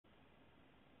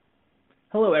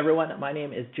Hello everyone, my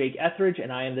name is Jake Etheridge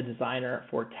and I am the designer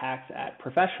for TaxAct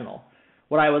Professional.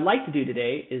 What I would like to do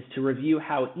today is to review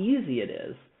how easy it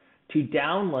is to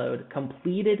download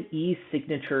completed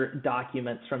eSignature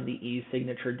documents from the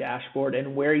eSignature dashboard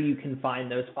and where you can find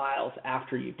those files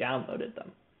after you've downloaded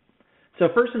them. So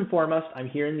first and foremost, I'm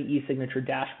here in the eSignature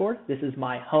dashboard. This is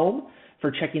my home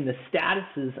for checking the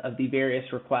statuses of the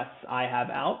various requests I have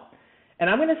out. And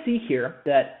I'm going to see here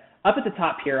that up at the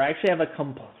top here, I actually have a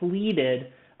completed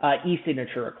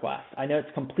eSignature request. I know it's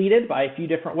completed by a few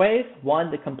different ways. One,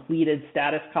 the completed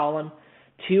status column.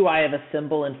 Two, I have a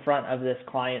symbol in front of this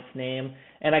client's name.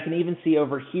 And I can even see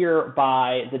over here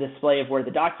by the display of where the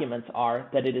documents are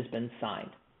that it has been signed.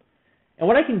 And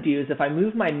what I can do is if I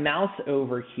move my mouse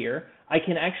over here, I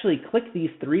can actually click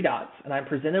these three dots and I'm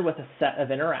presented with a set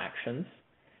of interactions.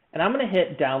 And I'm going to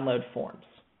hit Download Forms.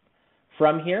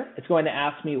 From here, it's going to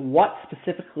ask me what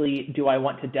specifically do I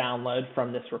want to download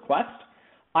from this request.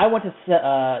 I want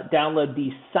to download the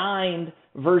signed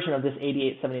version of this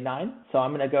 8879, so I'm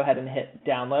going to go ahead and hit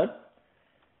download.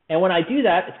 And when I do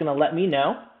that, it's going to let me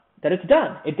know that it's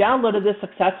done. It downloaded this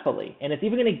successfully, and it's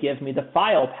even going to give me the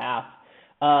file path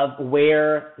of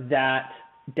where that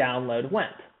download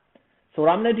went. So what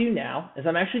I'm going to do now is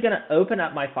I'm actually going to open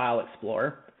up my File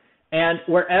Explorer. And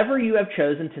wherever you have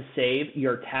chosen to save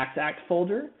your TaxAct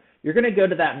folder, you're going to go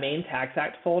to that main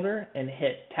TaxAct folder and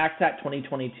hit TaxAct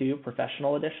 2022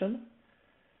 Professional Edition.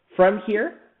 From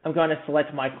here, I'm going to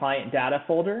select my Client Data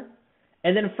folder.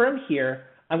 And then from here,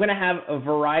 I'm going to have a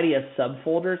variety of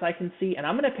subfolders I can see. And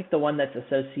I'm going to pick the one that's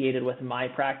associated with my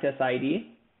practice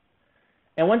ID.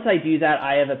 And once I do that,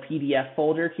 I have a PDF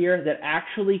folder here that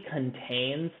actually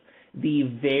contains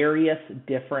the various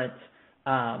different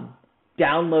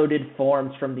downloaded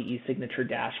forms from the eSignature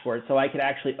dashboard. So I could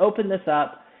actually open this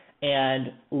up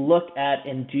and look at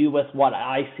and do with what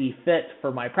I see fit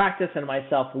for my practice and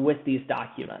myself with these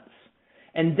documents.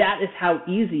 And that is how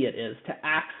easy it is to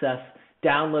access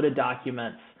downloaded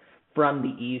documents from the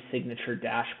eSignature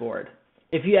dashboard.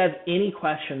 If you have any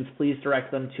questions, please direct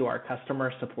them to our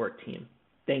customer support team.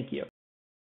 Thank you.